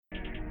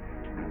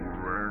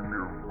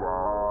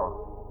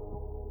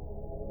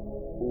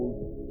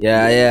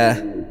Yeah,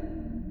 yeah.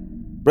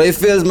 Bro, it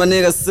feels my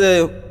nigga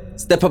say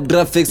step up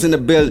graphics in the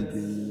build.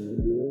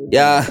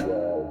 Yeah.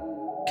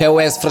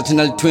 KOS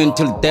fraternal twin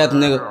till death,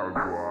 nigga.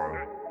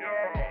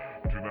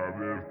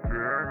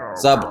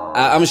 So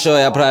I'm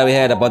sure you probably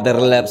heard about the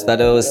relapse that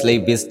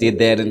Slave Beast did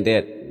there and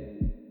there.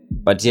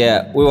 But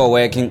yeah, we were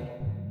working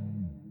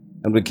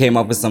and we came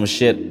up with some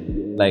shit.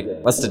 Like,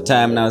 what's the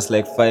time now? It's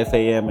like 5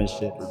 a.m. and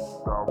shit.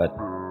 But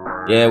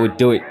yeah, we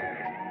do it.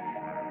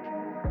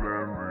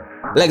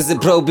 Black Z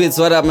Pro Beats,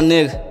 what up, my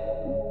nigga?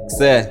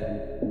 Say,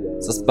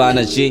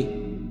 Suspana G,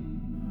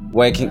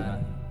 working.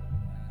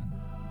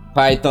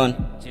 Python,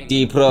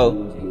 D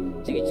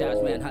Pro,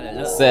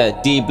 say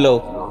D Blow,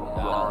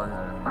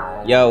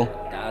 yo.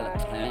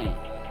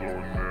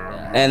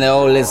 And the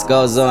whole list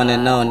goes on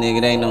and on,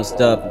 nigga. There ain't no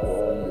stopping.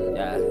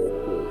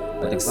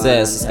 But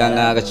success is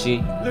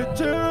Kangagachi.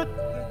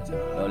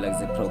 Yo, Black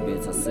Z Pro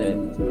Beats, I said.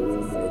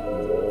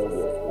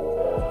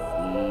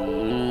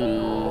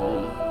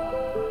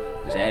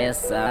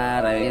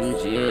 JSR,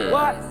 MG.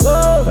 What?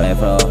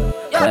 Bro.